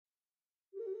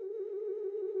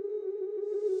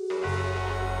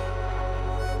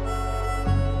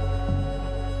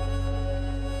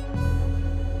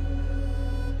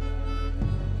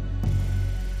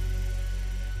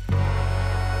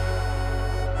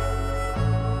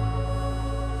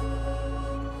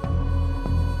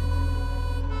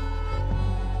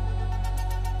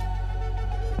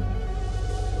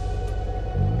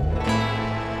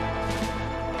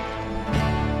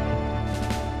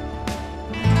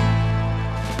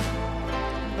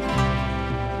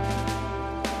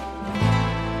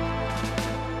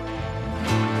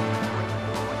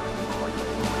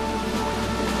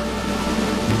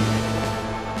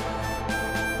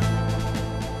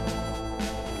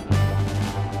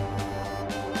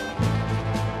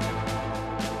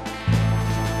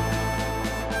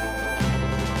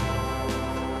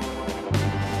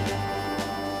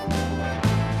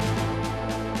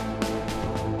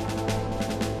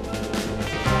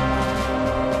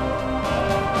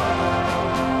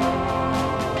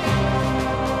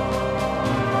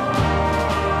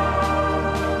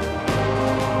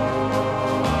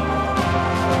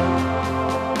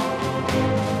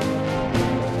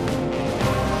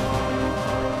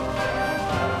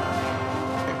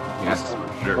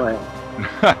Sure.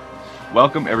 Well,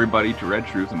 Welcome, everybody, to Red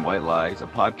Truth and White Lies, a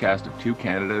podcast of two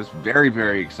Canadas. Very,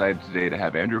 very excited today to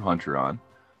have Andrew Hunter on.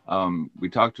 We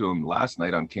talked to him last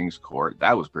night on King's Court.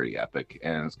 That was pretty epic.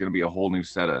 And it's going to be a whole new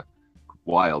set of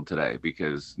wild today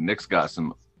because Nick's got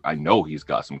some, I know he's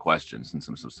got some questions and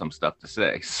some stuff to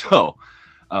say. So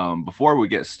before we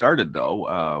get started,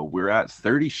 though, we're at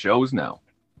 30 shows now.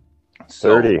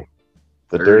 So, 30.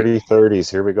 The 30. dirty 30s.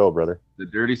 Here we go, brother. The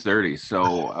Dirty 30.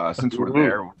 So since we're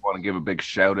there, we want to give a big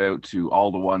shout out to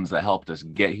all the ones that helped us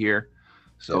get here.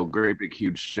 So great big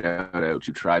huge shout out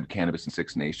to Tribe Cannabis and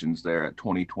Six Nations there at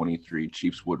 2023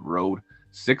 Chiefswood Road.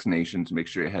 Six Nations, make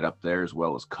sure you head up there, as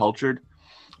well as Cultured.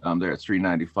 They're at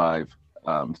 395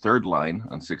 Third Line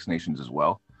on Six Nations as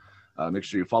well. Make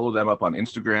sure you follow them up on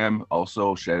Instagram.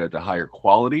 Also, shout out to Higher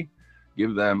Quality.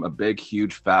 Give them a big,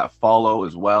 huge, fat follow,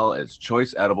 as well as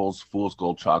Choice Edibles, Fool's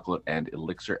Gold Chocolate, and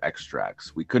Elixir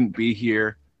Extracts. We couldn't be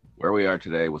here where we are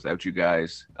today without you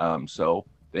guys. So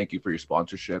thank you for your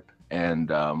sponsorship, and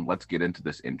let's get into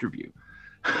this interview.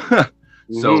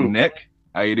 So, Nick,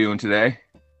 how you doing today?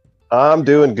 I'm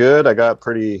doing good. I got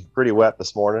pretty wet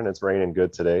this morning. It's raining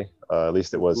good today. At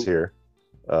least it was here.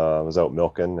 I was out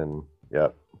milking, and yeah,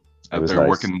 Out there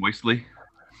working moistly.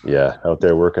 Yeah, out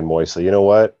there working moistly. You know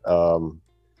what?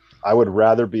 I would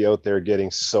rather be out there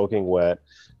getting soaking wet,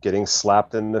 getting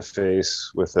slapped in the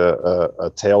face with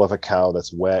a tail of a cow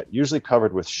that's wet, usually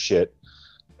covered with shit.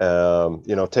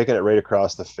 Taking it right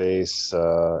across the face.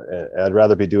 And I'd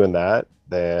rather be doing that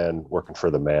than working for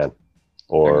the man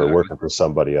or working for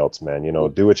somebody else, man. You know,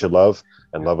 do what you love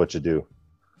and love what you do.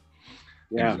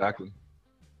 Yeah, exactly.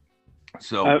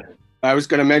 So I was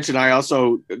going to mention I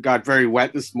also got very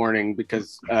wet this morning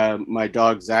because my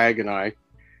dog Zag and I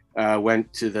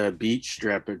went to the beach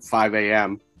strip at 5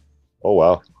 a.m. Oh,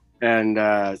 wow. And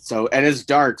it's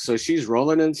dark, so she's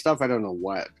rolling and stuff. I don't know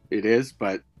what it is,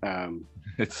 but I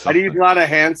used a lot of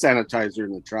hand sanitizer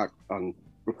in the truck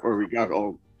before we got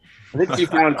home. I think she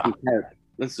found some carp.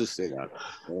 Let's just say that.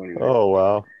 So anyway. Oh,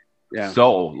 wow. Yeah.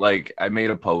 So, I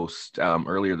made a post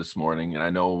earlier this morning, and I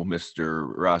know Mr.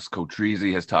 Ross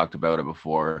Cotrese has talked about it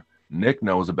before. Nick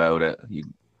knows about it.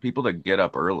 People that get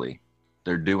up early,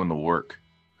 they're doing the work.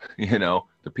 You know,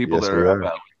 the people that are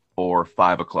about 4 or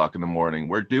 5 o'clock in the morning,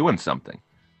 we're doing something.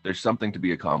 There's something to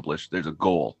be accomplished. There's a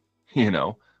goal,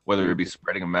 whether it be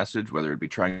spreading a message, whether it be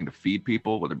trying to feed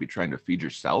people, whether it be trying to feed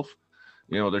yourself.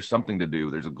 There's something to do.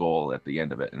 There's a goal at the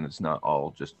end of it, and it's not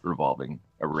all just revolving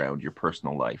around your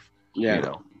personal life.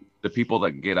 Yeah. The people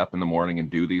that get up in the morning and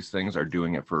do these things are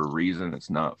doing it for a reason. It's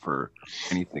not for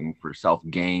anything, for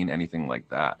self-gain, anything like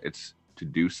that. It's to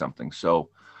do something. So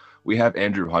we have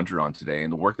Andrew Hunter on today,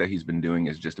 and the work that he's been doing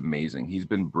is just amazing. He's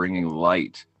been bringing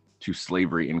light to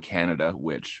slavery in Canada,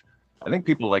 which I think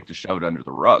people like to shout under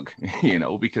the rug,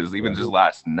 because even just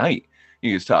last night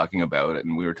he was talking about it,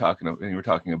 and we were talking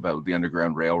about the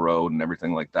Underground Railroad and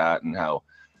everything like that, and how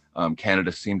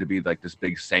Canada seemed to be like this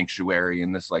big sanctuary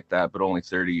and this like that, but only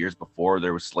 30 years before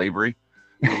there was slavery.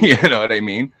 You know what I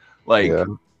mean?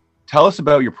 Tell us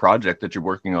about your project that you're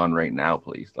working on right now,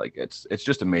 please. It's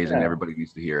just amazing. Yeah. Everybody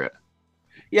needs to hear it.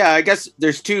 Yeah, I guess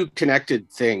there's two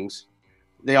connected things.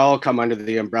 They all come under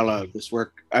the umbrella of this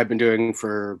work I've been doing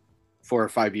for 4 or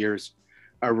 5 years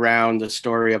around the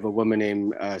story of a woman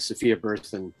named Sophia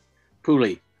Berthen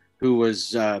Pooley, who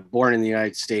was born in the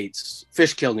United States,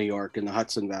 Fishkill, New York, in the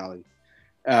Hudson Valley.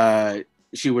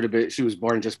 She was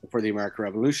born just before the American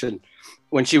Revolution.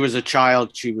 When she was a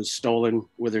child, she was stolen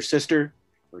with her sister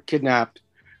or kidnapped.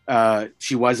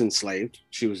 She was enslaved.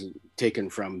 She was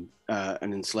taken from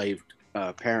an enslaved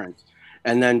parent,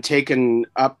 and then taken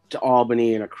up to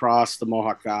Albany and across the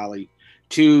Mohawk Valley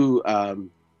to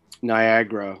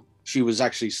Niagara. She was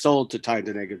actually sold to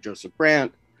Tyendinaga Joseph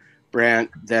Brant. Brant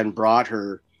then brought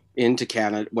her into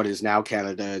Canada, what is now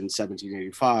Canada, in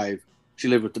 1785. She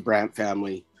lived with the Brant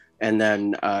family, and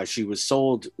then she was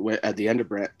sold at the end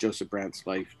of Joseph Brant's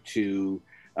life to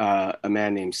a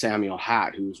man named Samuel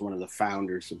Hatt, who was one of the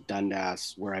founders of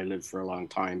Dundas, where I lived for a long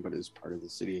time, but is part of the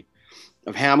city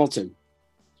of Hamilton.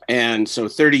 And so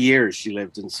 30 years she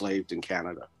lived enslaved in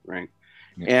Canada, right?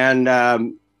 Yeah.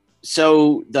 And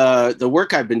so the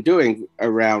work I've been doing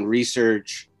around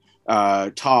research,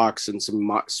 talks, and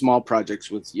some small projects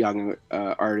with young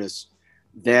artists,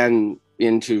 then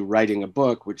into writing a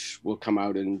book, which will come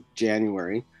out in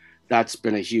January. That's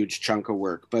been a huge chunk of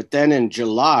work. But then in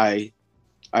July,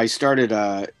 I started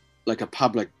a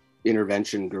public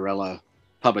intervention guerrilla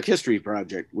public history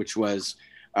project, which was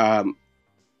I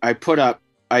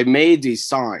made these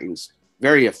signs,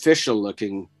 very official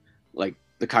looking, like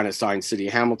the kind of signs City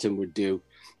of Hamilton would do,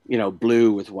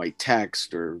 blue with white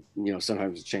text, or,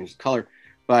 sometimes change the color.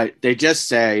 but they just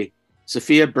say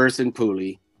Sophia Berthan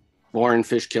Pooley, born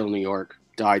Fishkill, New York,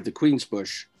 died the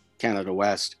Queensbush, Canada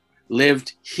West,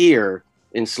 lived here,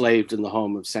 enslaved in the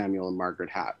home of Samuel and Margaret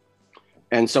Hatt.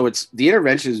 And so the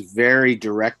intervention is very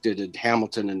directed at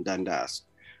Hamilton and Dundas,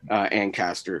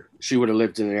 Ancaster. She would have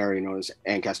lived in an area known as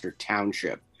Ancaster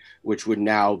Township, which would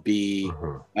now be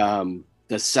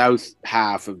the south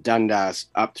half of Dundas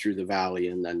up through the valley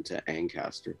and then to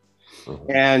Ancaster.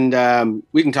 And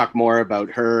we can talk more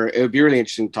about her. It would be really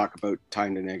interesting to talk about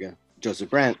Tyendinaga, Joseph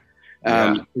Brant.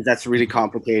 That's really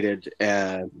complicated.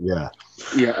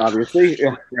 Obviously,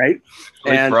 right?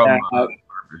 And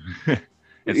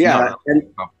it's not really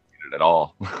complicated at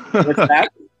all. What's that?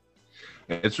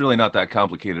 It's really not that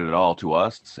complicated at all to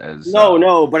us.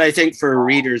 No, but I think for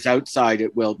readers outside,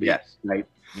 it will be. Yes. Right.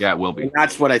 Yeah, it will be. And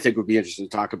that's what I think would be interesting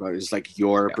to talk about, is like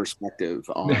your perspective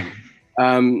on.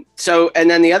 So, and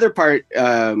then the other part,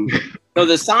 so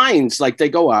the signs, like they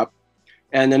go up,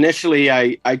 and initially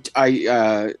I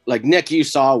like Nick, you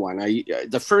saw one.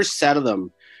 The first set of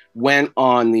them went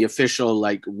on the official,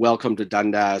 like, welcome to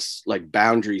Dundas, like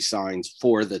boundary signs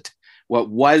for what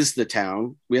was the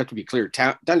town. We have to be clear.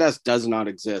 Dundas does not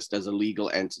exist as a legal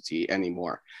entity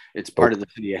anymore. It's part of the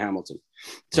city of Hamilton.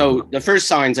 So the first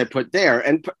signs I put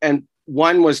there, and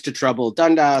one was to trouble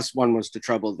Dundas, one was to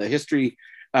trouble the history.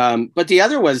 But the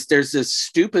other was, there's this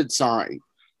stupid sign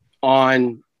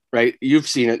on, right? You've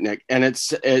seen it, Nick. And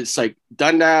it's like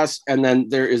Dundas. And then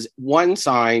there is one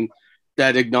sign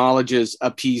that acknowledges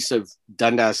a piece of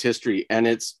Dundas history. And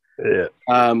it's,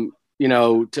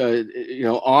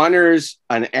 honors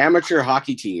an amateur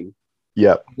hockey team.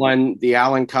 Won the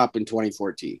Allen Cup in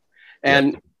 2014.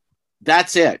 And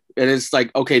that's it. And it's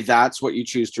like, okay, that's what you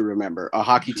choose to remember. A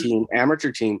hockey team,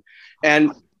 amateur team.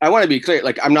 And I want to be clear,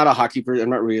 like, I'm not a hockey person. I'm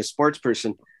not really a sports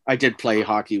person. I did play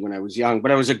hockey when I was young,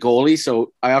 but I was a goalie.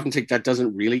 So I often think that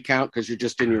doesn't really count because you're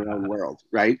just in your own world,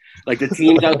 right? Like the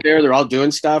teams out there, they're all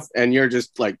doing stuff and you're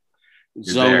just like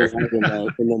zoning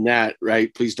in the net,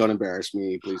 right? Please don't embarrass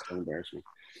me. Please don't embarrass me.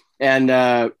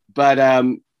 And,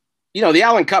 the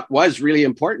Allen Cup was really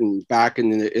important back in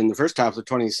the first half of the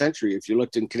 20th century. If you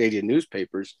looked in Canadian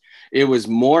newspapers, it was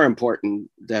more important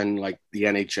than like the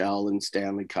NHL and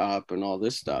Stanley Cup and all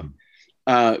this stuff.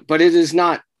 But it is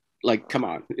not, like, come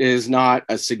on, it is not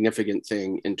a significant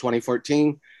thing in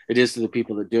 2014. It is to the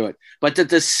people that do it. But that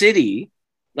the city,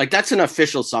 like, that's an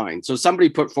official sign. So somebody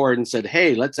put forward and said,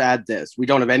 hey, let's add this. We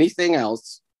don't have anything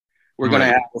else. We're going to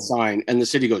add the sign. And the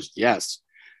city goes, yes,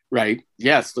 right?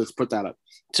 Yes, let's put that up.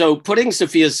 So putting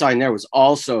Sophia's sign there was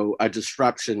also a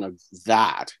disruption of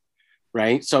that,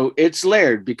 right? So it's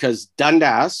layered because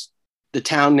Dundas, the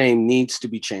town name, needs to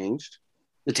be changed.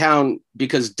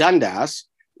 Because Dundas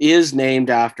is named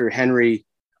after Henry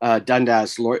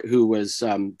Dundas, who was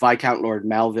Viscount Lord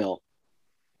Melville,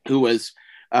 who was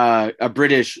a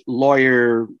British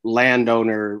lawyer,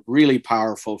 landowner, really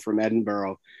powerful, from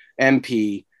Edinburgh,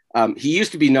 MP. He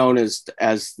used to be known as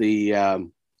the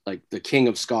the King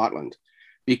of Scotland,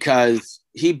 because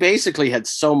he basically had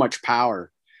so much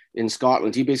power in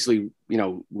Scotland. He basically,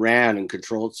 ran and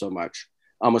controlled so much,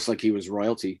 almost like he was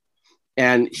royalty.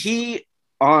 And he,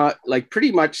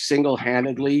 pretty much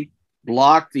single-handedly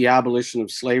blocked the abolition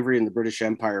of slavery in the British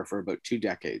Empire for about 2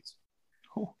 decades,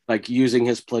 like using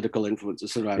his political influence.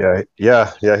 He's a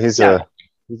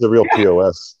real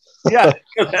POS. Yeah,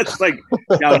 that's like,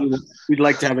 we'd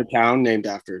like to have a town named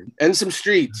after, and some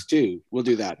streets too. We'll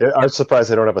do that. I'm surprised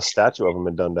they don't have a statue of him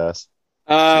in Dundas.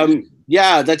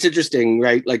 That's interesting,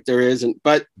 right? Like there isn't.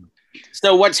 But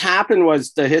so what's happened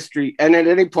was the history, and at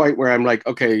any point where I'm like,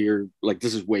 okay, you're like,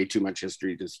 this is way too much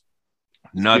history.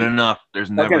 Not enough.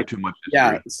 There's never too much history.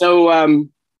 Yeah.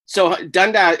 So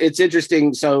Dundas, it's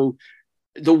interesting. So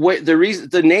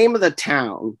the name of the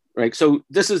town, right? So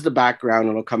this is the background,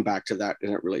 and I'll come back to that,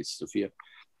 and it relates to Sophia.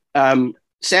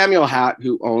 Samuel Hatt,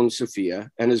 who owned Sophia,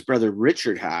 and his brother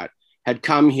Richard Hatt had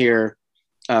come here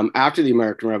after the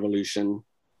American Revolution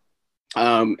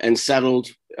and settled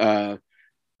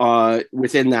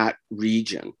within that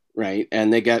region, right?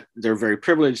 And they're very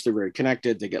privileged, they're very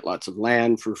connected, they get lots of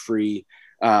land for free.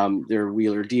 They're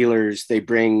wheeler dealers. They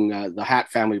bring the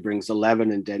Hatt family brings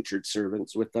 11 indentured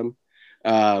servants with them,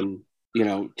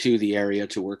 to the area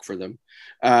to work for them.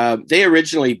 They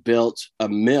originally built a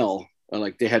mill,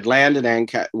 like they had land in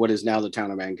what is now the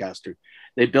town of Ancaster.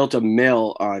 They built a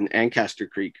mill on Ancaster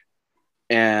Creek,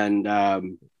 and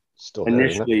still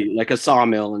initially like a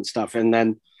sawmill and stuff. And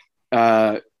then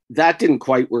that didn't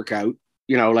quite work out.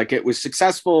 Like it was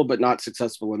successful, but not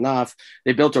successful enough.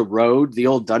 They built a road, the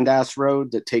old Dundas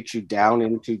Road that takes you down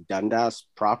into Dundas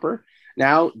proper.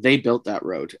 Now they built that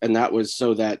road, and that was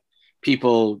so that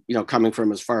people, coming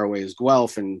from as far away as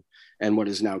Guelph and what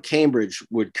is now Cambridge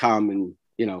would come and,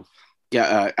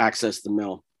 get access the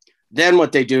mill. Then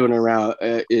what they do in around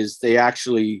is they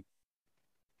actually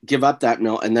give up that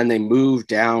mill, and then they move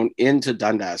down into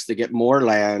Dundas. They get more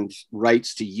land,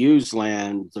 rights to use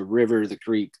land, the river, the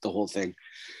creek, the whole thing.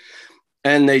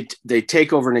 And they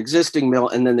take over an existing mill,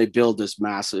 and then they build this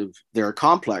massive, they're a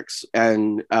complex.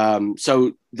 And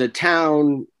so the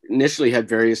town initially had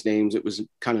various names. It was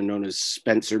kind of known as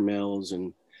Spencer Mills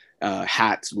and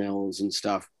Hats Mills and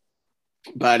stuff.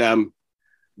 But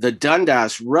the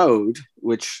Dundas Road,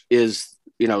 which is,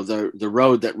 the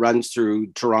road that runs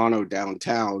through Toronto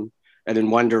downtown, and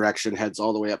in one direction heads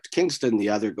all the way up to Kingston, the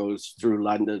other goes through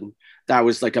London. That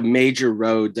was like a major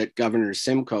road that Governor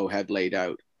Simcoe had laid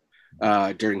out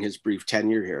during his brief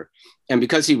tenure here. And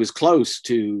because he was close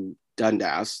to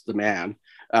Dundas, the man,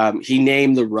 he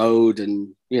named the road,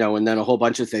 and, and then a whole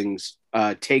bunch of things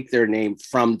take their name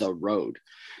from the road.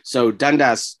 So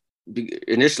Dundas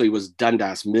initially was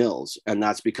Dundas Mills, and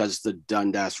that's because the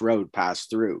Dundas Road passed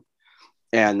through.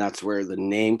 And that's where the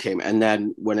name came. And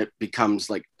then when it becomes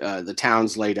like the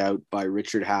town's laid out by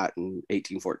Richard Hatt in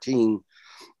 1814,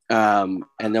 and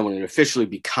then when it officially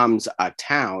becomes a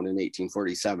town in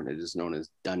 1847, it is known as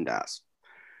Dundas.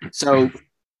 So,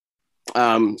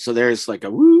 so there's like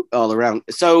a woo all around.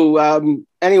 So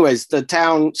anyways, the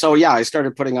town. So yeah, I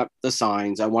started putting up the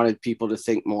signs. I wanted people to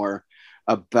think more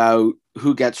about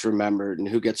who gets remembered and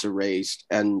who gets erased,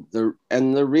 and the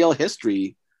real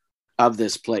history of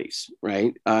this place,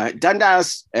 right?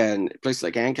 Dundas and places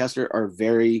like Ancaster are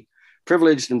very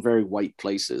privileged and very white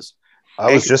places.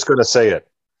 I was just going to say it.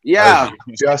 Yeah.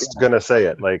 Going to say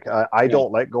it. Like, I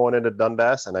don't like going into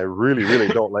Dundas, and I really, really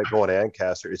don't like going to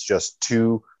Ancaster. It's just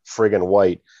too friggin'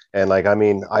 white. And like, I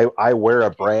mean, I wear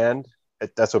a brand.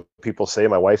 That's what people say.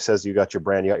 My wife says, you got your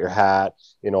brand, you got your hat,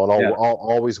 and I'll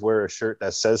always wear a shirt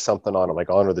that says something on it, like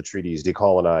honor the treaties,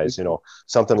 decolonize,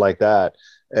 something like that.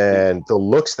 And the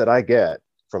looks that I get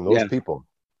from those people,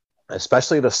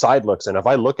 especially the side looks, and if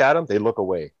I look at them, they look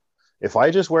away. If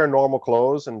I just wear normal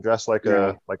clothes and dress like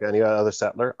any other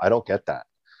settler, I don't get that.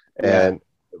 And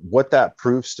what that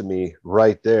proves to me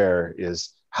right there is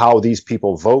how these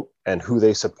people vote and who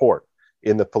they support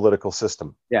in the political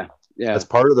system. Yeah. That's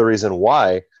part of the reason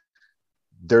why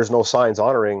there's no signs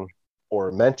honoring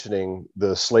or mentioning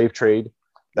the slave trade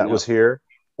that was here,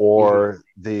 or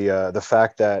the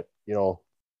fact that,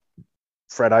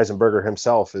 Fred Eisenberger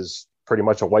himself is pretty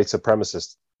much a white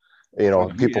supremacist.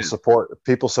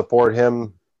 People support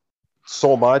him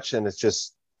so much, and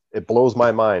it blows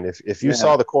my mind. If you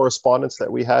saw the correspondence that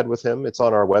we had with him, it's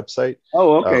on our website.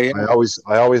 Oh, okay. I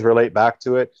always relate back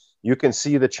to it. You can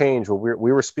see the change where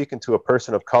we were speaking to a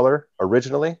person of color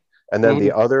originally, and then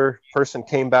the other person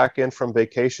came back in from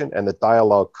vacation, and the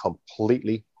dialogue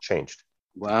completely changed.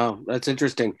 Wow, that's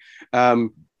interesting.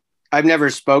 I've never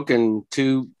spoken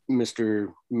to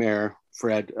Mr. Mayor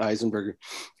Fred Eisenberger.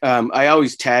 I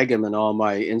always tag him in all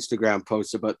my Instagram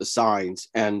posts about the signs,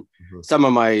 and some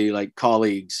of my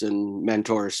colleagues and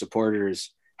mentors,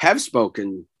 supporters have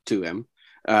spoken to him.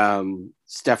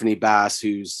 Stephanie Bass,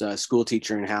 who's a school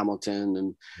teacher in Hamilton,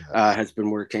 and has been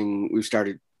working. We've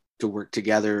started to work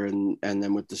together, and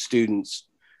then with the students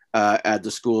at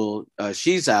the school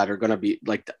she's at are going to be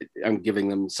I'm giving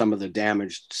them some of the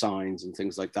damaged signs and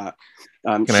things like that.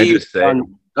 Can I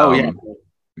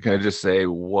just say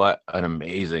what an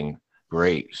amazing,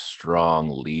 great, strong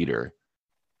leader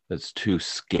that's too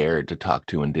scared to talk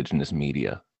to Indigenous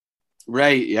media.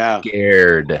 Right. Yeah.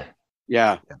 Scared.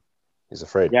 Yeah. He's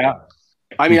afraid. Yeah.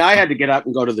 I mean, I had to get up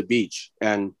and go to the beach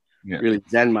and really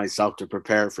zen myself to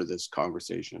prepare for this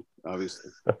conversation,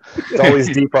 obviously. It's always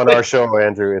deep on our show,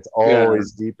 Andrew. It's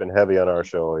always deep and heavy on our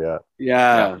show.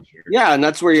 Yeah. And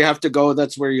that's where you have to go.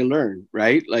 That's where you learn,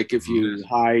 right? Like if you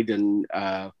hide and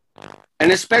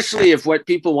especially if what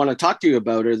people want to talk to you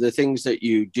about are the things that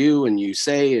you do and you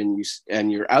say and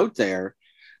you're out there,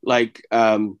 if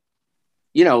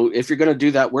you're going to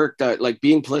do that work, that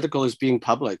being political is being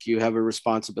public. You have a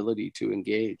responsibility to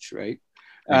engage, right?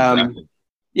 Exactly.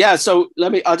 So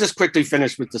I'll just quickly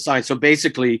finish with the signs. So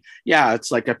basically,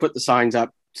 it's like I put the signs up,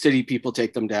 city people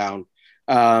take them down.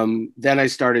 Then I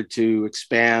started to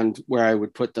expand where I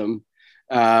would put them.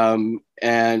 And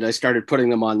I started putting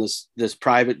them on this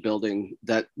private building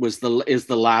that is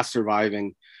the last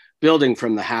surviving building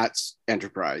from the Hats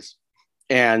enterprise.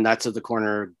 And that's at the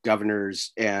corner of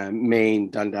Governor's and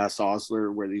Main, Dundas,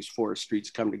 Osler, where these four streets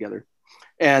come together.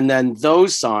 And then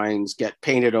those signs get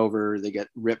painted over, they get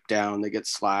ripped down, they get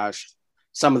slashed.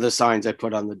 Some of the signs I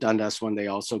put on the Dundas one, they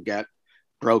also get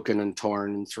broken and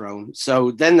torn and thrown.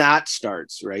 So then that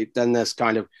starts, right? Then this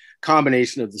kind of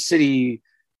combination of the city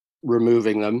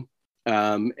removing them,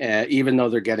 even though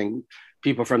they're getting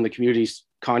people from the communities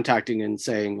contacting and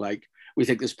saying like, we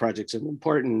think this project's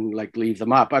important, like leave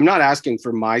them up. I'm not asking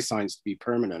for my signs to be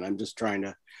permanent. I'm just trying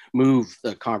to move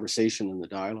the conversation and the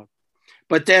dialogue.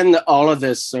 But then all of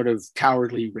this sort of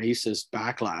cowardly racist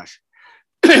backlash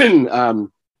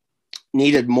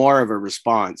needed more of a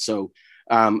response. So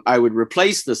I would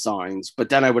replace the signs, but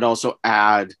then I would also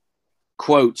add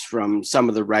quotes from some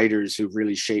of the writers who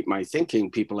really shaped my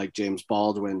thinking, people like James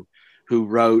Baldwin, who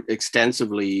wrote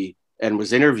extensively and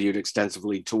was interviewed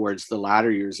extensively towards the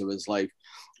latter years of his life,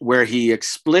 where he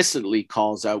explicitly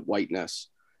calls out whiteness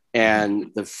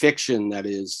and the fiction that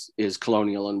is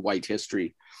colonial and white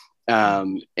history.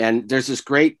 And there's this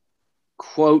great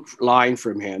quote line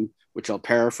from him, which I'll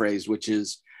paraphrase, which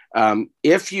is,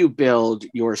 if you build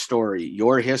your story,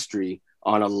 your history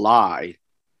on a lie,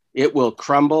 it will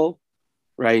crumble,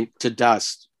 right, to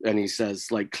dust. And he says,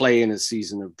 like clay in a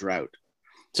season of drought.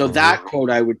 So that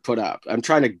quote I would put up. I'm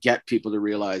trying to get people to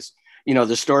realize, you know,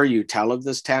 the story you tell of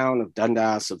this town, of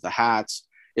Dundas, of the Hats,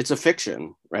 it's a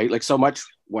fiction, right? Like so much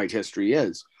white history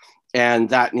is. And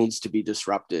that needs to be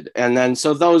disrupted. And then,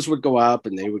 so those would go up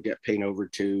and they would get paint over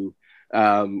too.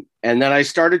 And then I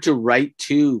started to write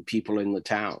to people in the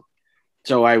town.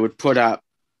 So I would put up,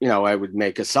 you know, I would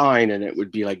make a sign and it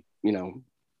would be like, you know,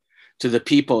 to the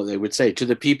people, they would say, to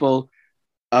the people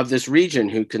of this region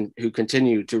who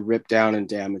continue to rip down and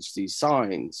damage these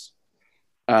signs.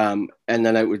 And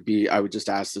then I would just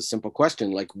ask the simple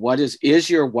question, like, what is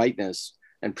your whiteness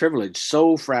and privilege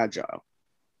so fragile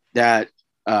that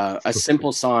a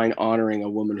simple sign honoring a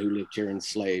woman who lived here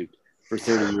enslaved for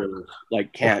 30 years,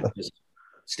 like can't just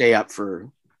stay up for,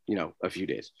 you know, a few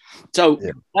days. So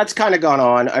that's kind of gone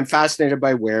on. I'm fascinated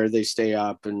by where they stay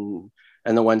up and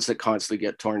the ones that constantly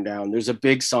get torn down. There's a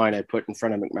big sign I put in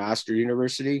front of McMaster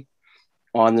University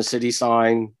on the city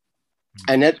sign,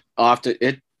 and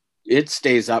it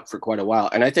stays up for quite a while.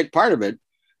 And I think part of it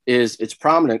is it's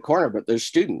prominent corner, but there's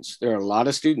students. There are a lot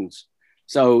of students.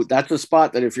 So that's a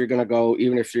spot that if you're going to go,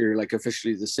 even if you're like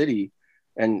officially the city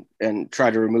and try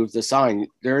to remove the sign,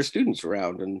 there are students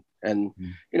around and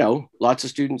you know, lots of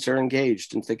students are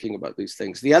engaged in thinking about these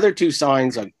things. The other two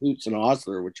signs on Coots and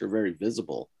Osler, which are very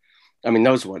visible, I mean,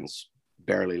 those ones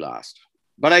barely last,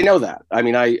 but I know that. I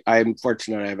mean, I'm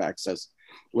fortunate I have access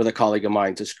with a colleague of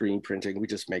mine to screen printing. We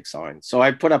just make signs. So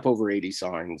I put up over 80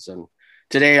 signs, and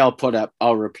today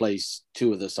I'll replace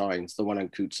two of the signs, the one on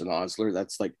Coots and Osler.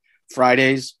 That's like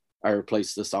Fridays, I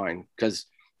replace the sign because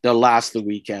they'll last the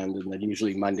weekend, and then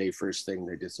usually Monday first thing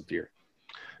they disappear.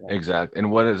 Yeah. Exactly.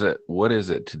 And what is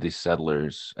it to these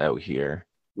settlers out here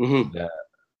that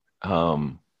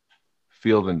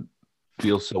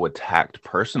feel so attacked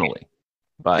personally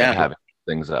by having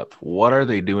things up? What are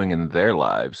they doing in their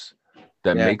lives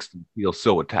that makes them feel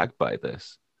so attacked by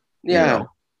this? Yeah. You know?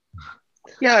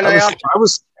 Yeah. And I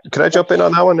was can I jump in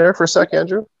on that one there for a sec,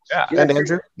 Andrew? Yeah. And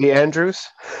Andrew, the Andrews.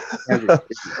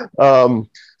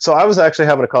 So I was actually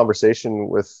having a conversation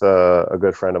with a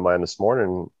good friend of mine this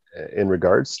morning in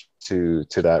regards to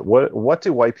that. What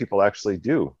do white people actually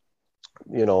do,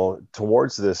 you know,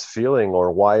 towards this feeling,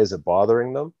 or why is it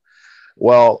bothering them?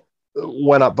 Well,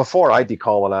 before I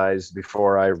decolonized,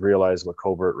 before I realized what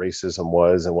covert racism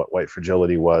was and what white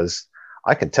fragility was,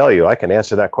 I can tell you, I can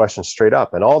answer that question straight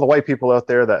up. And all the white people out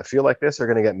there that feel like this are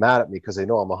going to get mad at me because they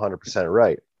know I'm 100%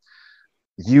 right.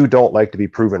 You don't like to be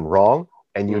proven wrong,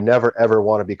 and you never, ever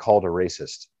want to be called a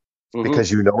racist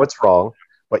because you know it's wrong,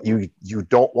 but you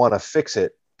don't want to fix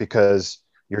it because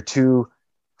you're too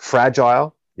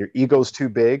fragile, your ego's too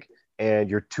big, and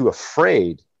you're too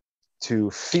afraid to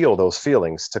feel those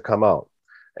feelings to come out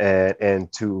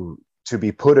and to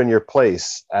be put in your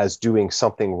place as doing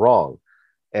something wrong.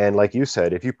 And like you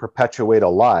said, if you perpetuate a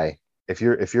lie, if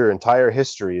your entire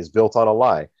history is built on a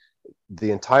lie,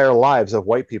 the entire lives of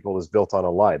white people is built on a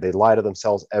lie. They lie to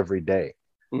themselves every day.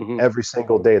 Every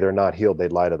single day they're not healed, they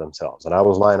lie to themselves. And I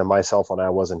was lying to myself when I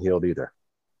wasn't healed either.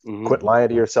 Quit lying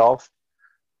to yourself,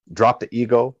 drop the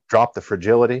ego, drop the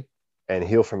fragility, and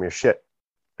heal from your shit.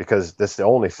 Because that's the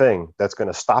only thing that's going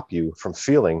to stop you from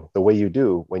feeling the way you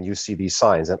do when you see these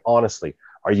signs. And honestly,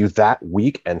 are you that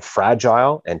weak and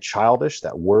fragile and childish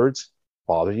that words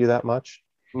bother you that much?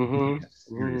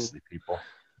 Seriously, people.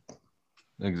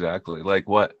 Exactly. Like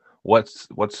what's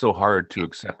so hard to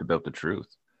accept about the truth?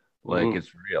 Like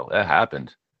it's real. It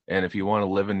happened. And if you want to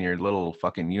live in your little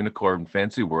fucking unicorn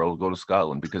fancy world, go to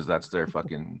Scotland because that's their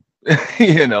fucking,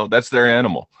 you know, that's their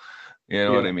animal. You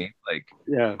know what I mean? Like,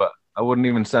 but I wouldn't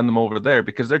even send them over there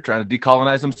because they're trying to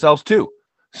decolonize themselves too.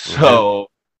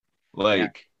 So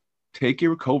Like, take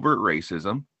your covert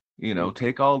racism, you know,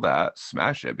 take all that,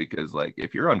 smash it, because like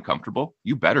if you're uncomfortable,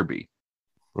 you better be.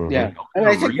 Yeah. Mhm. And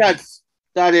I think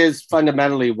that is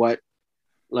fundamentally what,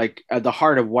 like, at the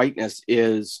heart of whiteness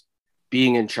is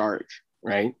being in charge,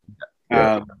 right?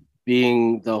 Yeah.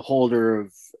 Being the holder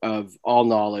of all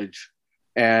knowledge.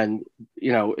 And,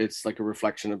 you know, it's like a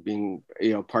reflection of being,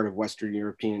 you know, part of Western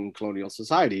European colonial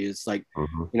society. It's like,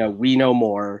 Mhm. you know, we know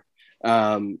more.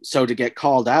 So to get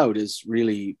called out is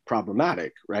really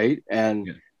problematic, right?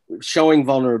 And showing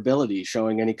vulnerability,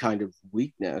 showing any kind of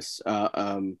weakness,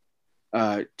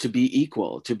 to be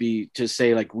equal, to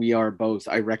say like, we are both,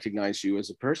 I recognize you as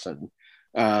a person.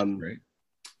 Right.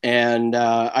 And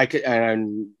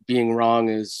and being wrong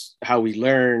is how we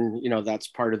learn, you know, that's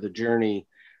part of the journey.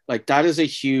 Like, that is a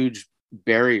huge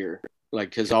barrier,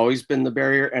 like has always been the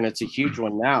barrier, and it's a huge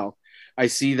one now. I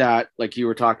see that, like you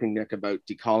were talking, Nick, about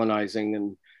decolonizing,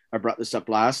 and I brought this up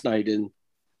last night. And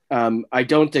I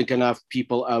don't think enough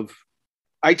people of,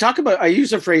 I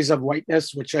use a phrase of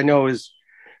whiteness, which I know is,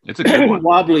 it's a good one.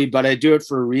 wobbly, but I do it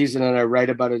for a reason, and I write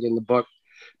about it in the book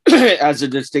as a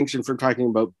distinction from talking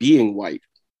about being white.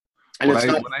 And when it's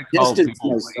not I call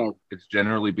people myself. white, it's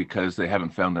generally because they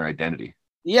haven't found their identity.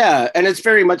 Yeah, and it's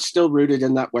very much still rooted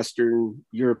in that Western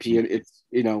European, it's,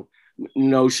 you know,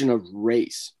 notion of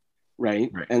race,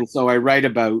 right? And so I write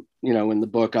about, you know, in the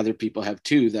book, other people have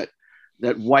too, that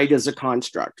white is a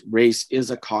construct, race is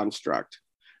a construct,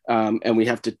 and we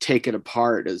have to take it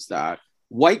apart as that.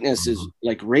 Whiteness is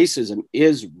like, racism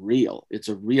is real. It's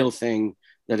a real thing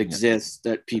that exists,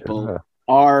 that people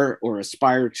are or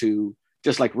aspire to,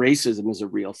 just like racism is a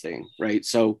real thing, right?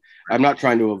 So I'm not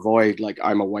trying to avoid, like,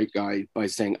 I'm a white guy by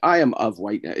saying I am of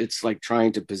whiteness. It's like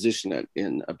trying to position it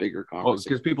in a bigger conversation. Well,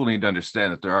 because people need to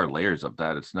understand that there are layers of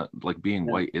that. It's not like being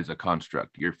white is a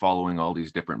construct. You're following all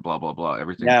these different blah, blah, blah,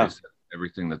 everything,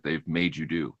 everything that they've made you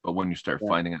do. But when you start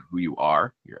finding out who you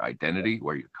are, your identity,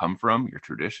 where you come from, your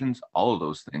traditions, all of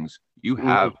those things, you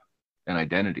have an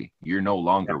identity. You're no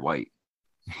longer white.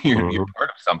 You're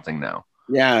part of something now.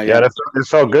 Yeah. It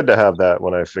felt good to have that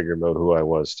when I figured out who I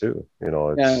was too. You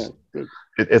know,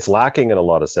 it's lacking in a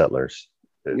lot of settlers.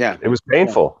 It was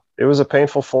painful. It was a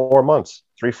painful 4 months,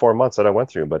 3-4 months that I went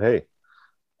through. But hey,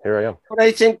 here I am. But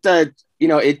I think that, you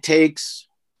know, it takes,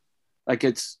 like,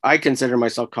 I consider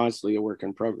myself constantly a work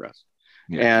in progress,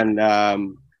 and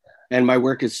my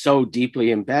work is so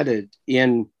deeply embedded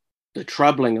in the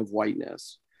troubling of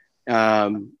whiteness,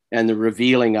 and the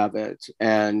revealing of it,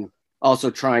 and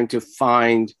also trying to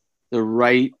find the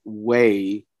right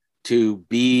way to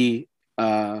be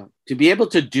able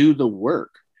to do the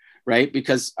work, right?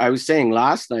 Because I was saying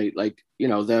last night, like, you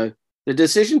know, the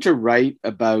decision to write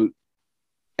about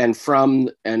and from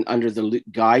and under the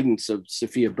guidance of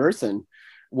Sophia Berthen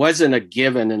wasn't a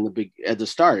given at the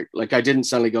start. Like, I didn't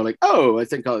suddenly go like, oh, I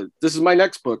think this is my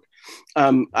next book.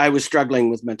 I was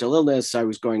struggling with mental illness. I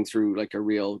was going through like a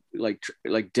real like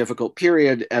difficult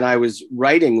period, and I was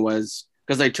writing was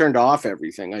because I turned off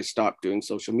everything. I stopped doing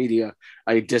social media.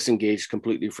 I disengaged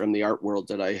completely from the art world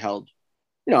that I held,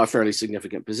 you know, a fairly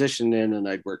significant position in, and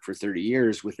I'd worked for 30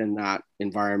 years within that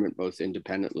environment, both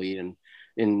independently and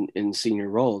in senior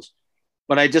roles.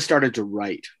 But I just started to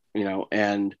write, you know,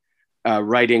 and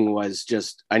writing was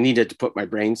just, I needed to put my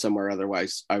brain somewhere.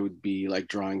 Otherwise I would be like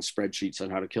drawing spreadsheets on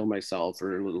how to kill myself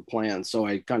or little plans. So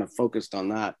I kind of focused on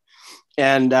that.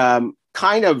 And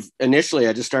kind of initially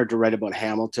I just started to write about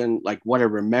Hamilton, like what I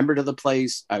remembered of the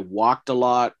place. I walked a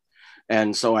lot.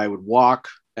 And so I would walk,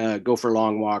 go for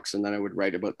long walks, and then I would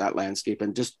write about that landscape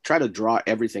and just try to draw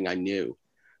everything I knew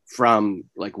from,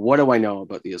 like, what do I know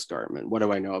about the escarpment? What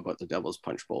do I know about the Devil's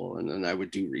Punch Bowl? And then I would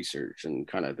do research and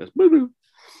kind of just boo-boo.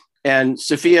 And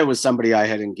Sophia was somebody I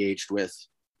had engaged with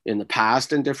in the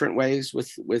past in different ways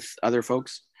with other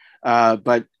folks.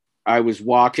 But I was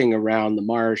walking around the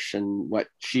marsh and what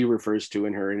she refers to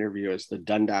in her interview as the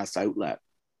Dundas Outlet.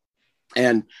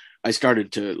 And I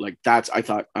started to like, I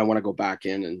thought I want to go back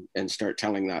in and start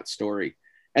telling that story.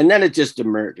 And then it just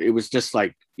emerged. It was just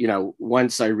like, you know,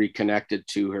 once I reconnected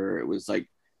to her, it was like,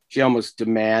 she almost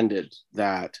demanded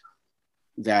that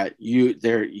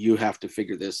you have to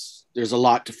figure this. There's a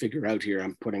lot to figure out here.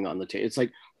 I'm putting on the table. It's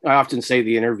like, I often say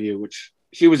the interview, which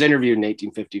she was interviewed in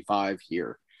 1855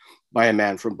 here by a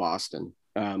man from Boston.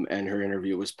 And her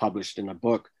interview was published in a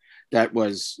book that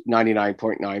was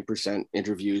 99.9%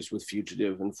 interviews with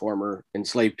fugitive and former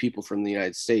enslaved people from the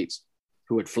United States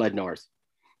who had fled north.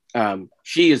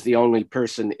 She is the only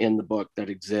person in the book that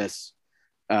exists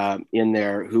in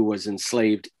there who was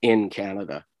enslaved in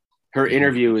Canada. Her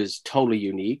interview is totally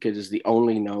unique. It is the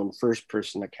only known first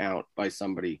person account by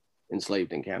somebody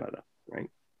enslaved in Canada, right?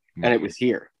 And it was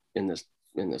here. in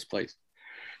this place.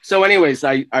 So anyways,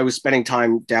 I was spending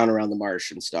time down around the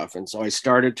marsh and stuff. And so I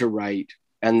started to write.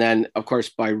 And then, of course,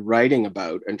 by writing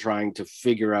about and trying to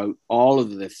figure out all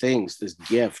of the things, this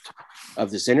gift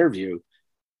of this interview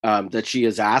that she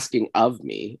is asking of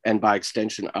me, and by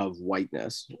extension of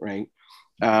whiteness, right?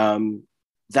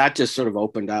 That just sort of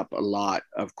opened up a lot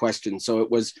of questions. So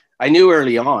I knew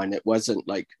early on, it wasn't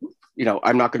like,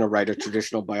 I'm not going to write a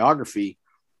traditional biography.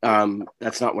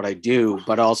 That's not what I do.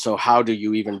 But also, how do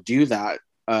you even do that?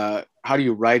 How do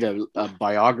you write a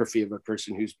biography of a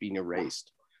person who's been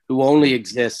erased, who only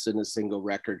exists in a single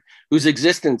record, whose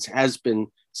existence has been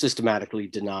systematically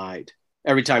denied?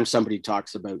 Every time somebody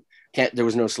talks about there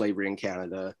was no slavery in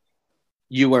Canada,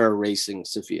 you are erasing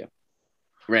Sophia,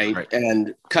 right?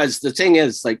 And because the thing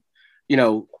is, like,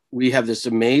 we have this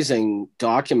amazing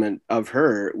document of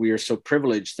her. We are so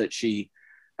privileged that she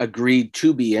agreed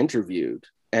to be interviewed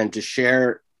and to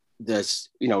share this,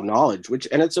 knowledge,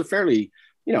 and it's a fairly,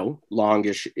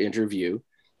 longish interview.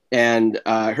 And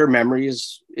her memory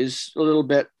is a little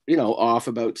bit, off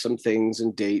about some things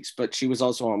and dates, but she was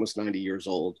also almost 90 years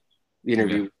old. The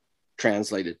interview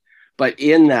translated. But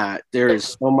in that, there is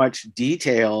so much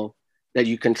detail that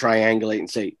you can triangulate and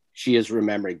say, she is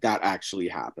remembering that actually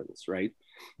happens, right?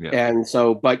 Yeah. And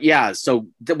so, what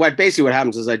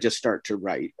happens is I just start to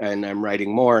write, and I'm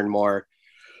writing more and more,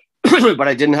 but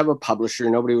I didn't have a publisher.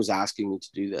 Nobody was asking me to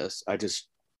do this. I just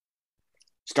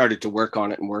started to work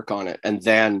on it. And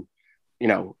then,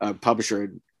 a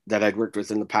publisher that I'd worked with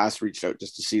in the past reached out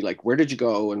just to see, like, where did you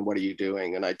go and what are you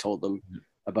doing? And I told them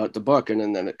about the book,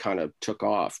 and then it kind of took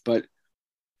off. But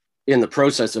in the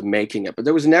process of making it, but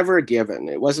there was never a given.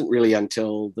 It wasn't really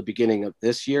until the beginning of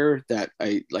this year that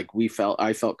I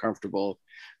felt comfortable.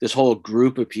 This whole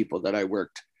group of people that I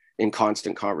worked in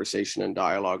constant conversation and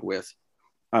dialogue with,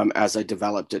 as I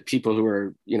developed it, people who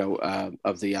are,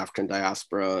 of the African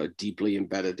diaspora, deeply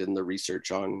embedded in the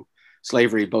research on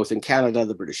slavery, both in Canada,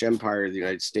 the British Empire, the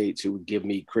United States, who would give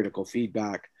me critical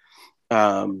feedback.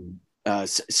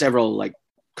 Several like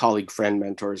colleague, friend,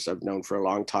 mentors I've known for a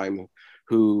long time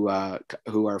who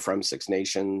are from Six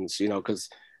Nations, because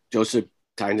Joseph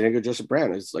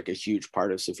Brand is like a huge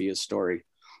part of Sophia's story.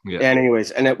 Yeah. And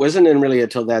anyways, and it wasn't really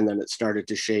until then that it started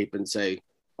to shape and say,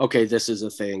 okay, this is a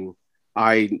thing.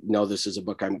 I know this is a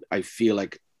book. I feel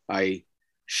like I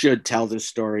should tell this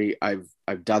story. I've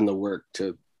done the work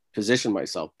to position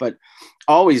myself, but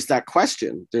always that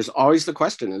question. There's always the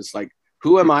question is like,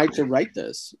 who am I to write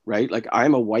this? Right? Like,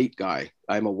 I'm a white guy.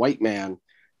 I'm a white man,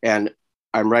 and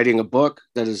I'm writing a book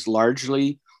that is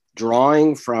largely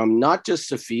drawing from not just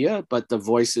Sophia, but the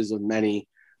voices of many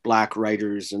Black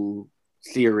writers and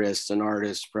theorists and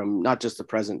artists from not just the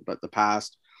present, but the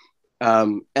past.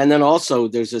 And then also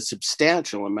there's a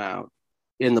substantial amount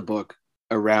in the book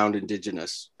around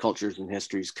Indigenous cultures and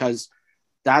histories, because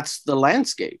that's the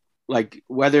landscape. Like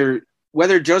whether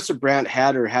Joseph Brant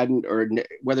had or hadn't, or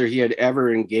whether he had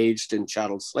ever engaged in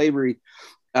chattel slavery,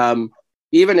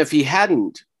 even if he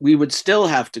hadn't, we would still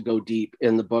have to go deep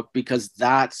in the book, because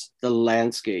that's the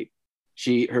landscape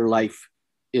her life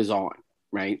is on,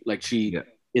 right? Like she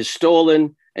is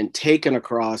stolen and taken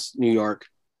across New York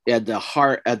in the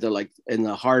heart of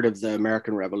the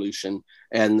American Revolution,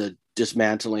 and the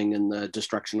dismantling and the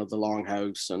destruction of the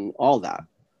Longhouse and all that.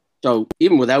 So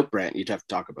even without Brant, you'd have to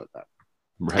talk about that.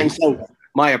 Right. And so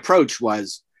my approach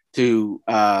was to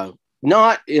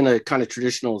not in a kind of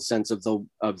traditional sense of the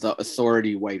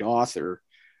authority white author,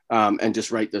 and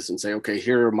just write this and say, okay,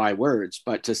 here are my words,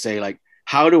 but to say, like,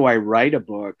 how do I write a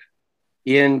book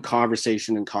in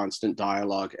conversation and constant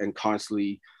dialogue and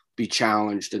constantly be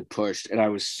challenged and pushed? And I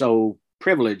was so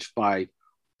privileged by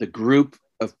the group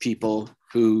of people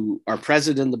who are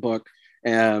present in the book,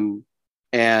 and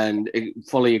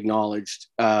fully acknowledged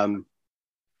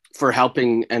for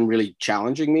helping and really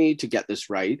challenging me to get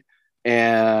this right.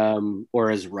 Or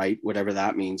as right, whatever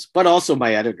that means, but also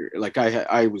my editor. Like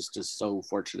I was just so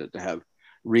fortunate to have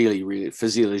really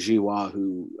Fazila Jiwa,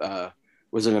 who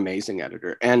was an amazing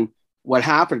editor. And what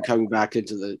happened, coming back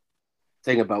into the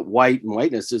thing about white and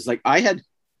whiteness, is like I had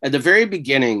at the very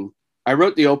beginning, I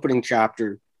wrote the opening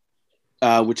chapter,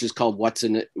 which is called What's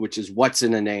in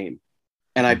a Name.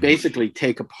 And I basically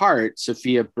take apart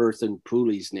Sophia Berthen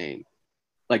Pooley's name,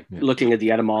 like looking at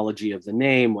the etymology of the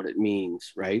name, what it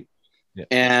means, right? Yeah.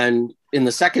 And in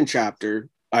the second chapter,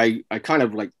 I kind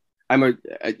of like,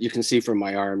 you can see from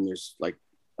my arm, there's like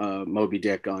Moby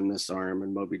Dick on this arm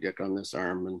and Moby Dick on this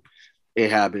arm, and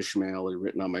Ahab Ishmael are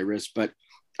written on my wrist. But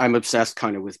I'm obsessed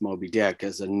kind of with Moby Dick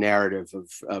as a narrative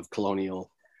of colonial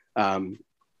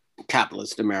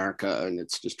capitalist America and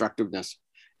its destructiveness.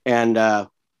 And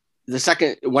the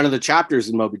second one of the chapters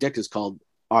in Moby Dick is called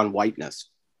On Whiteness,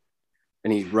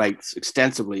 and he writes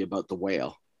extensively about the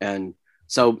whale. And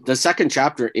so the second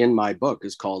chapter in my book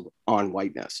is called On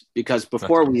Whiteness, because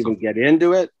before we even get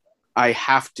into it, I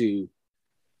have to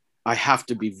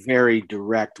be very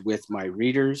direct with my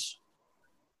readers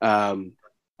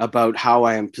about how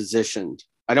I am positioned.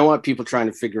 I don't want people trying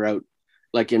to figure out,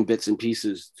 like in bits and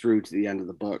pieces through to the end of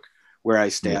the book, where I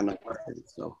stand. Yeah.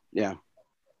 So yeah,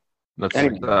 that's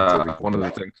one of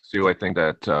the things too. I think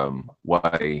that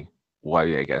why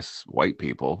I guess white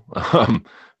people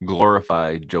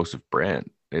glorify Joseph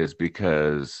Brant is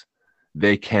because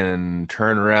they can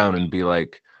turn around and be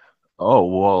like, oh,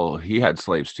 well, he had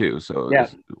slaves too. So, yeah.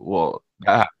 Well,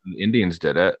 that happened. Indians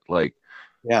did it. Like,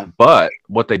 yeah. But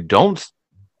what they don't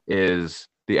is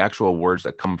the actual words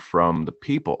that come from the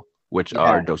people, which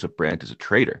are Joseph Brant is a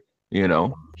traitor. You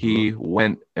know, he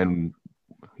went and,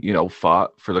 you know,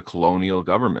 fought for the colonial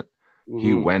government. Mm-hmm.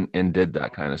 He went and did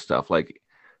that kind of stuff. Like,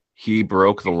 he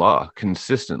broke the law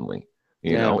consistently.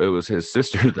 You know, it was his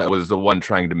sister that was the one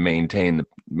trying to maintain the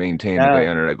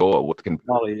Guyana goal with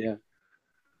Molly,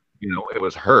 you know, it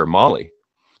was her, Molly,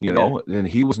 you know, and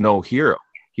he was no hero.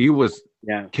 He was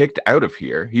kicked out of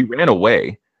here. He ran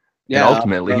away. And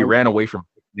ultimately he ran away from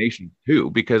Nation too,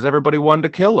 because everybody wanted to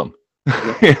kill him.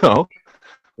 You know?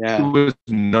 He was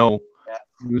no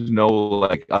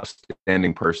like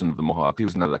upstanding person of the Mohawk. He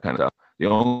was none of that kind of stuff. The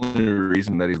only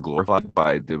reason that he's glorified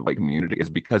by the white community is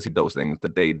because of those things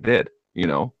that they did. You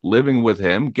know, living with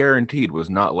him guaranteed was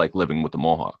not like living with the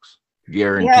Mohawks.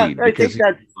 Guaranteed. Yeah, I think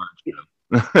that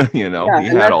you know, he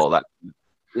had all that.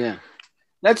 Yeah.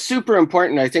 That's super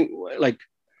important. I think like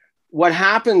what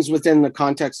happens within the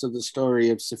context of the story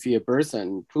of Sophia Bertha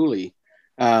and Pooley,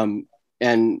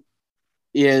 and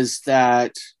is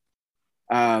that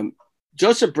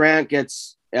Joseph Brant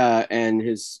gets and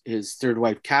his third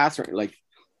wife Catherine, like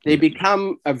they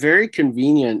become a very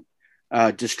convenient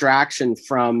distraction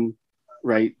from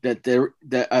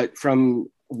from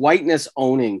whiteness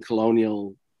owning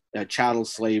colonial chattel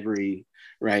slavery,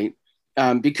 right?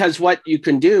 Because what you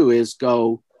can do is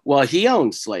go, well, he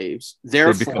owned slaves,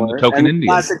 therefore, the token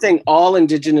Indians. That's the thing. All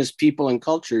indigenous people and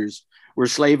cultures were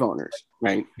slave owners,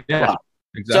 right? Yeah, wow.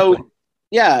 Exactly. So,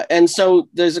 yeah, and so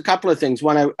there's a couple of things.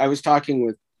 One, I was talking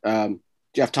with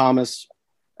Jeff Thomas.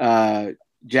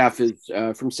 Jeff is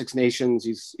from Six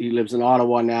Nations. He lives in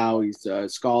Ottawa now. He's a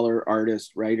scholar,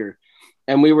 artist, writer,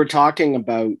 and we were talking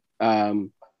about.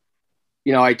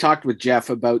 You know, I talked with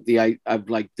Jeff about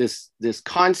this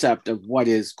concept of what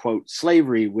is, quote,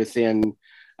 slavery within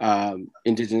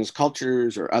indigenous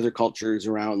cultures or other cultures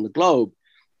around the globe,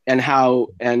 and how,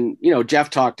 and, you know, Jeff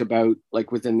talked about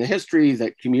like within the history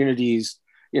that communities,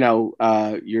 you know,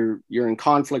 you're in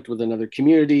conflict with another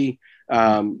community,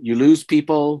 you lose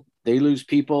people, they lose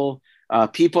people,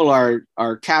 people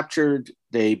are captured,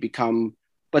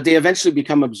 but they eventually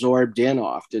become absorbed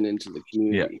often into the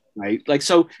community, right? Like,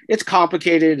 so it's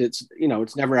complicated. It's, you know,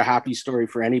 it's never a happy story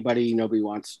for anybody. Nobody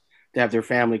wants to have their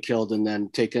family killed and then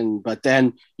taken, but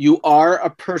then you are a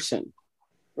person,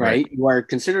 right? You are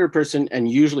considered a person,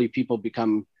 and usually people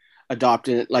become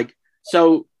adopted. Like,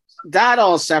 so that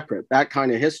all separate, that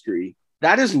kind of history,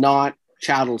 that is not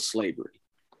chattel slavery.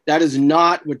 That is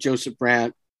not what Joseph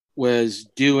Brant was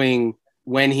doing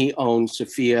when he owned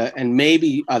Sophia and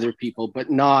maybe other people,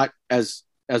 but not as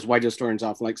white historians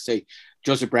often like to say,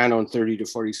 Joseph Brant owned 30 to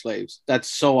 40 slaves. That's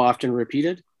so often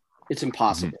repeated. It's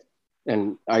impossible.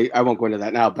 And I won't go into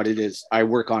that now, but it is, I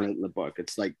work on it in the book.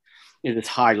 It's like, it is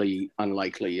highly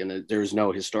unlikely. And there's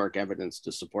no historic evidence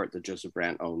to support that Joseph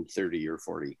Brant owned 30 or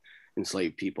 40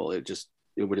 enslaved people. It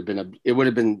would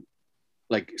have been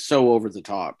like so over the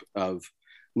top of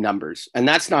numbers. And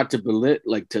that's not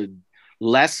to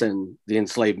lessen the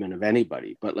enslavement of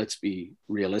anybody, but let's be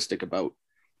realistic about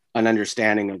an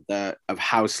understanding of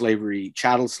how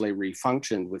chattel slavery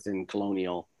functioned within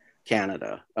colonial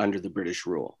Canada under the British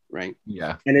rule, right?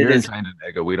 Yeah. And here in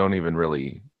Tyendinaga,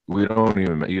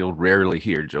 you'll rarely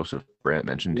hear Joseph Brant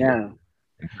mentioned here.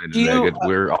 In Tyendinaga,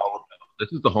 we're all about,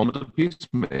 this is the home of the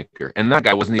peacemaker. And that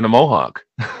guy wasn't even a Mohawk,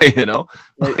 you know?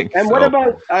 Like, and so, what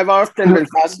about, I've often been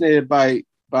fascinated by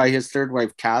his third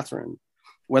wife, Catherine,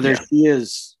 whether she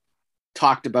is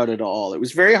talked about at all. It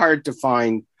was very hard to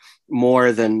find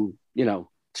more than, you know,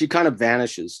 she kind of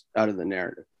vanishes out of the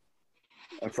narrative.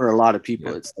 For a lot of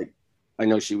people, it's like, I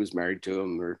know she was married to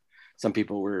him, or some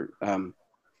people were,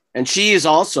 and she is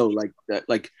also like that.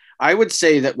 Like, I would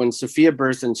say that when Sophia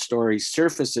Berthen's story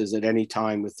surfaces at any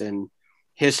time within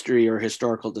history or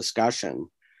historical discussion,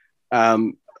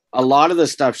 a lot of the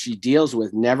stuff she deals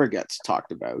with never gets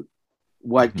talked about.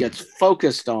 What gets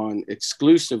focused on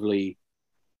exclusively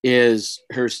is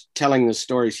her telling the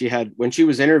story. She had, when she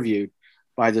was interviewed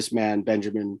by this man,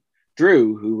 Benjamin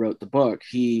Drew, who wrote the book,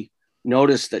 he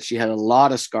noticed that she had a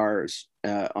lot of scars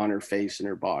on her face and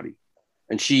her body.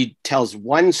 And she tells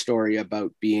one story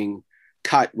about being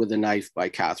cut with a knife by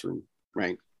Catherine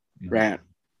Grant.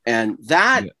 And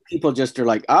that people just are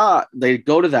like, they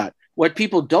go to that. What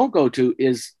people don't go to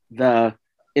is the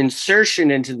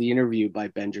insertion into the interview by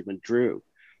Benjamin Drew,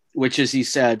 which is, he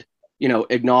said,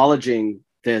 acknowledging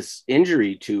this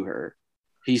injury to her.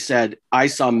 He said, I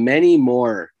saw many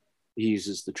more, he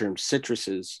uses the term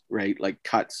citruses, right? Like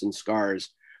cuts and scars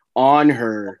on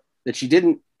her that she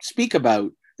didn't speak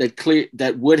about,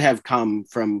 that would have come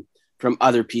from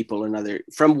other people and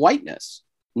from whiteness.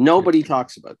 Nobody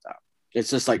talks about that.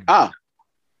 It's just like,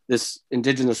 this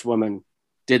Indigenous woman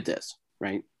did this,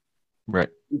 right? Right.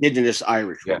 Indigenous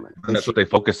Irish woman. And that's what they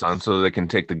focus on, so they can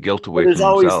take the guilt away There's from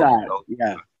always themselves.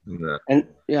 that.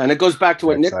 And it goes back to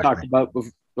what Nick talked about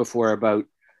before, about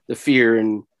the fear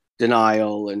and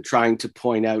denial and trying to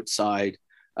point outside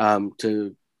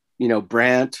to,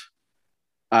 Brant.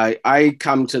 I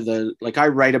come to I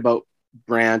write about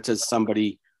Brant as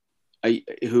somebody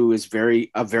who is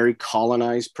a very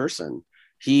colonized person.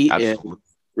 He Absolutely. Is,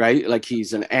 right? Like,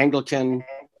 he's an Anglican,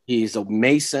 he's a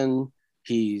Mason,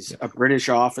 he's a British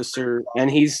officer, and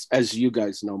he's, as you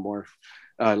guys know more,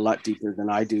 a lot deeper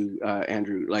than I do,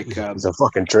 Andrew. Like, he's a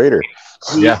fucking traitor.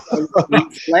 He's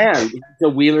land. He's a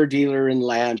wheeler dealer in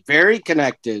land, very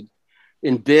connected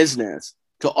in business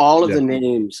to all of the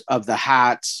names of the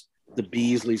Hats, the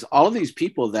Beasleys, all of these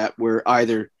people that were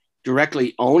either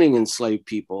directly owning enslaved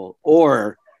people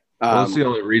or that's the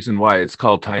only reason why it's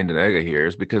called Tyendinaga here,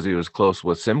 is because he was close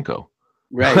with Simcoe.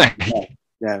 Right.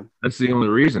 Yeah. That's the only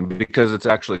reason, because it's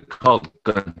actually called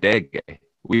Gundege.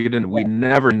 We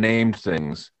never named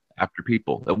things after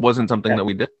people. That wasn't something that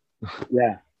we did.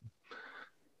 Yeah.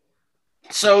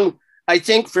 So I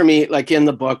think for me, like in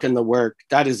the book and the work,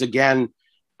 that is, again,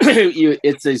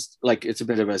 it's a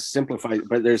bit of a simplified,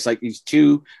 but there's like these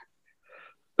two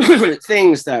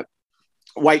things that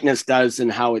whiteness does and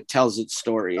how it tells its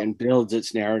story and builds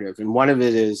its narrative. And one of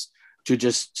it is to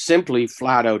just simply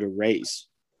flat out erase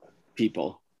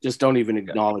people, just don't even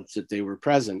acknowledge that they were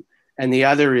present. And the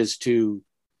other is to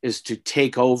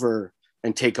take over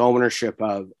and take ownership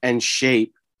of and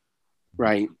shape,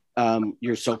 right,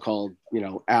 your so-called,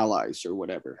 allies or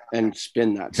whatever, and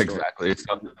spin that story. Exactly.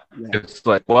 It's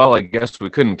like, well, I guess we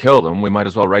couldn't kill them. We might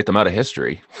as well write them out of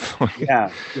history.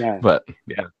 Yeah. But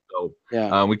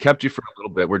so we kept you for a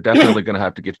little bit. We're definitely going to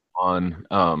have to get you on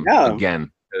again,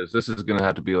 because this is going to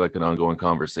have to be like an ongoing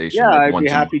conversation. Yeah, I'd be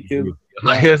happy to.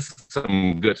 It's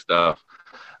some good stuff.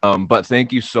 But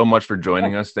thank you so much for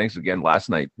joining us. Thanks again last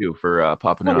night too for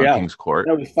popping in on King's Court.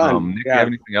 That was fun. Nick, you have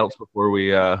anything else before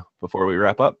we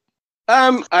wrap up?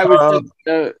 I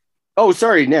was.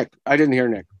 Sorry, Nick. I didn't hear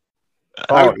Nick.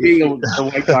 I was being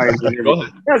the white guy.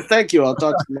 Yes, thank you. I'll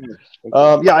talk to you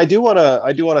later. I do want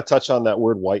to touch on that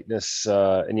word whiteness,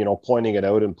 and pointing it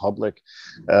out in public.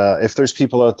 If there's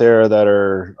people out there that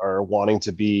are wanting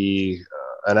to be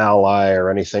an ally or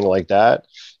anything like that,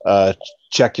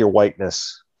 check your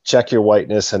whiteness. Check your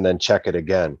whiteness, and then check it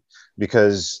again,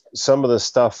 because some of the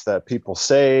stuff that people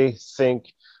say,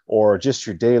 think, or just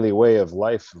your daily way of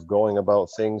life of going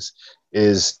about things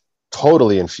is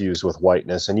totally infused with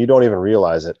whiteness, and you don't even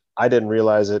realize it. I didn't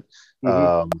realize it.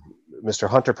 Mr.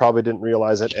 Hunter probably didn't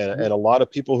realize it, and a lot of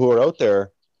people who are out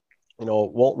there,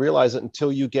 won't realize it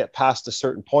until you get past a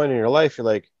certain point in your life. You're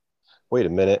like, wait a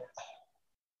minute,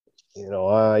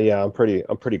 I'm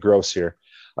pretty gross here.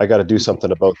 I got to do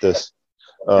something about this.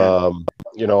 And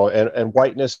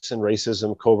whiteness and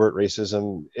racism, covert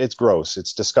racism, it's gross.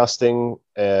 It's disgusting.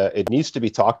 It needs to be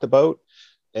talked about.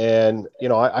 And,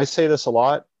 I say this a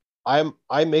lot.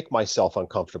 I make myself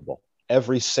uncomfortable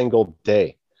every single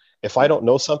day. If I don't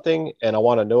know something and I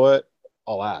want to know it,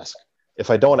 I'll ask.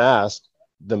 If I don't ask,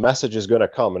 the message is going to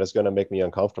come and it's going to make me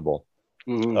uncomfortable.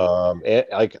 And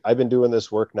I've been doing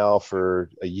this work now for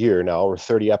a year now. We're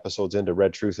 30 episodes into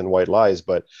Red Truth and White Lies,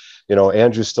 but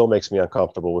Andrew still makes me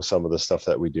uncomfortable with some of the stuff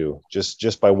that we do,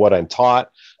 just by what I'm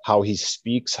taught, how he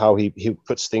speaks, how he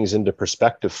puts things into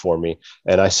perspective for me.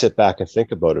 And I sit back and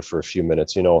think about it for a few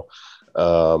minutes.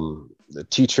 The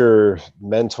teacher,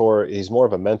 mentor, he's more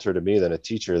of a mentor to me than a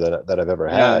teacher that I've ever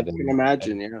had. I can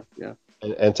imagine.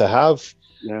 And to have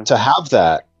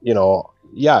that,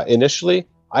 initially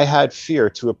I had fear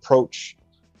to approach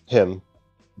him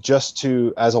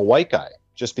as a white guy,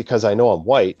 just because I know I'm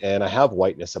white and I have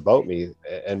whiteness about me.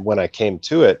 And when I came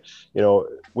to it,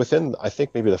 within, I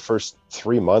think maybe the first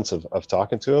 3 months of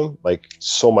talking to him, like,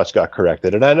 so much got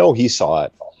corrected. And I know he saw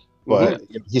it. but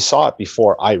he saw it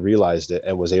before I realized it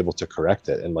and was able to correct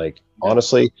it. And like,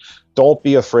 honestly, don't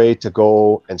be afraid to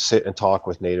go and sit and talk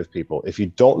with Native people. If you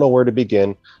don't know where to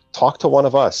begin, talk to one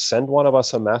of us, send one of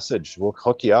us a message. We'll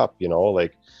hook you up, you know,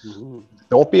 like,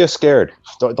 don't be scared.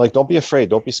 Don't be afraid.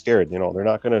 Don't be scared. You know, they're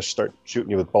not going to start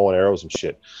shooting you with bow and arrows and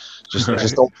shit.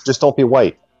 Just don't be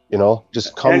white. You know,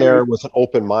 just come there with an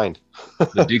open mind.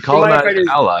 The decolonized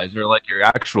allies are like your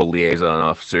actual liaison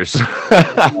officers.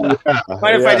 Mind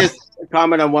if I just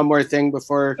comment on one more thing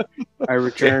before I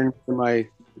return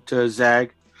to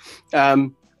Zag?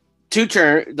 Two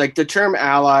term, like the term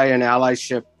ally and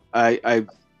allyship, I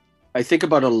think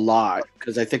about a lot,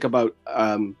 because I think about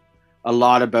a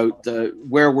lot about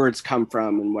where words come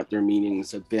from and what their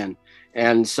meanings have been.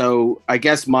 And so I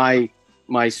guess my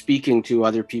speaking to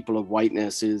other people of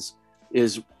whiteness is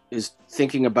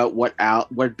thinking about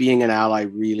what being an ally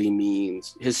really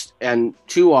means. And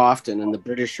too often, and the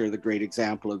British are the great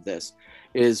example of this,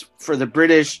 is for the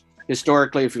British,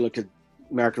 historically, if you look at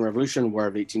American Revolution, War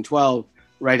of 1812,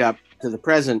 right up to the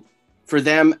present, for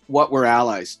them, what were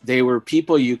allies? They were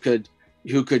people who could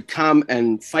come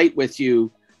and fight with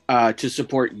you to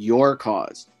support your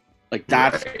cause. Like,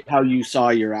 that's how you saw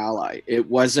your ally. It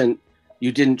wasn't,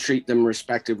 you didn't treat them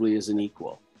respectively as an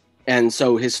equal. And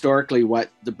so historically, what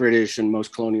the British and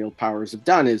most colonial powers have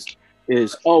done is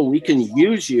we can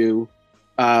use you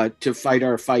to fight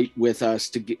our fight with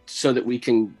us so that we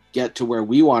can get to where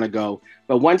we want to go.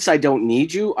 But once I don't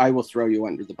need you, I will throw you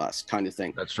under the bus, kind of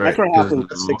thing. That's right. That's what happened.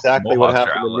 That's exactly what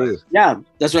happened to me. Yeah,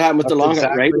 that's what happened with the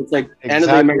Longhut, right? It's like end of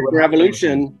the American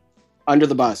Revolution, under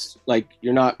the bus. Like,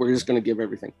 we're just going to give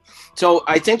everything. So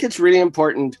I think it's really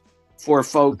important for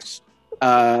folks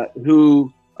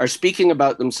who are speaking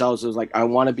about themselves as like, I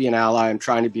want to be an ally, I'm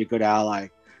trying to be a good ally,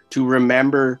 to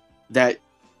remember that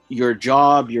your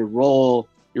job, your role,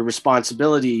 your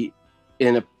responsibility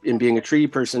in being a treaty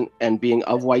person and being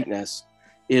of whiteness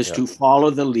is to follow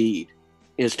the lead,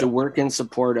 is to work in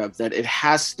support of that. It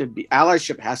has to be,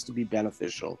 allyship has to be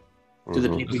beneficial to the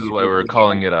people. This is why we're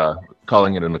calling it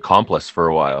an accomplice for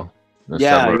a while.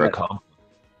 Yeah.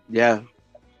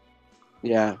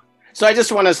 So I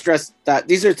just want to stress that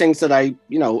these are things that I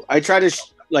try to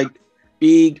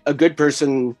be a good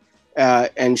person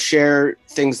and share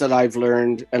things that I've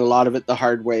learned, and a lot of it the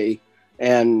hard way.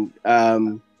 And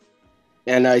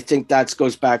I think that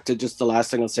goes back to just the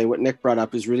last thing I'll say. What Nick brought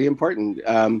up is really important.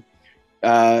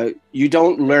 You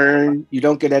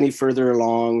don't get any further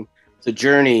along the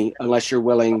journey unless you're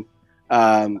willing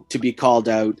to be called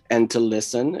out and to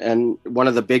listen. And one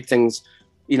of the big things,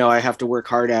 I have to work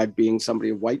hard at, being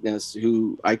somebody of whiteness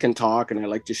who I can talk and I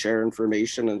like to share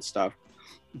information and stuff.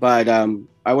 But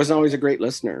I wasn't always a great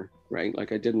listener, right?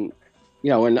 Like, I didn't,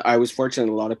 and I was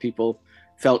fortunate a lot of people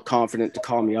felt confident to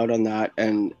call me out on that.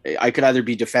 And I could either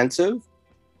be defensive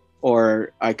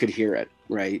or I could hear it,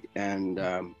 right? And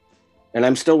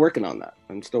I'm still working on that.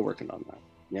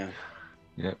 Yeah.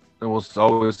 Yeah. Well, it's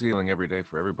always healing every day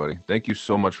for everybody. Thank you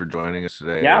so much for joining us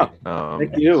today. Yeah.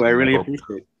 Thank you. I really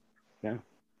appreciate it. Yeah.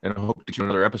 And I hope to do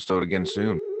another episode again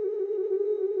soon.